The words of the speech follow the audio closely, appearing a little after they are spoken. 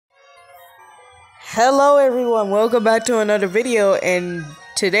Hello everyone, welcome back to another video, and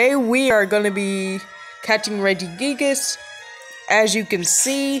today we are going to be catching Reggie Gigas. As you can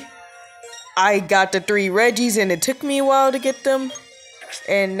see, I got the 3 Reggies and it took me a while to get them,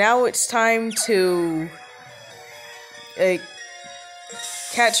 and now it's time to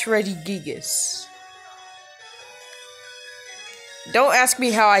catch Reggie Gigas. Don't ask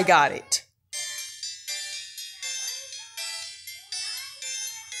me how I got it.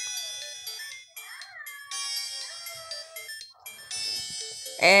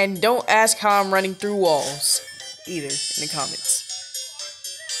 And don't ask how I'm running through walls either in the comments.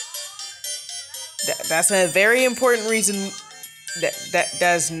 That's a very important reason that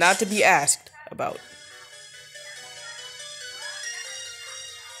is not to be asked about.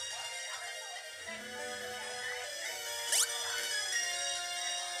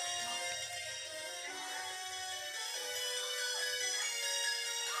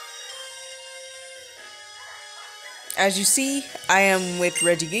 As you see, I am with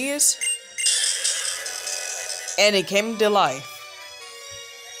Reggie Gigas, and it came to life.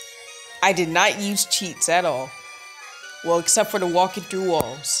 I did not use cheats at all. Well, except for the walking through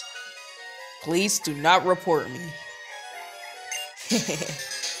walls. Please do not report me.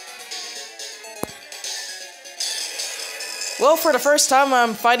 Well, for the first time,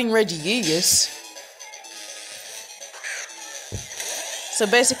 I'm fighting Reggie Gigas. So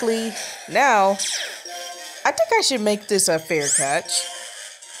basically, now, I think I should make this a fair catch.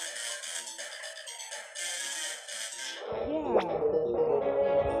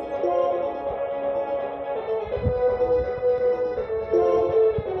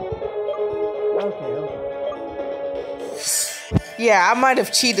 Yeah, I might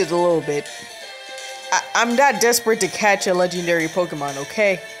have cheated a little bit. I'm not desperate to catch a legendary Pokemon,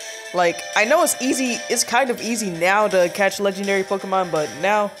 okay? Like, I know it's easy, it's kind of easy now to catch legendary Pokemon, but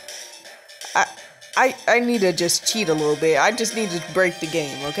now, I need to just cheat a little bit. I just need to break the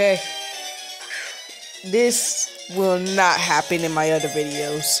game, okay? This will not happen in my other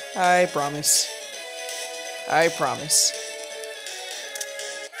videos. I promise. I promise.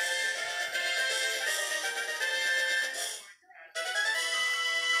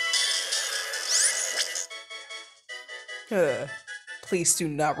 Please do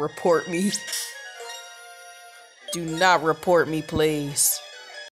not report me. Do not report me, please.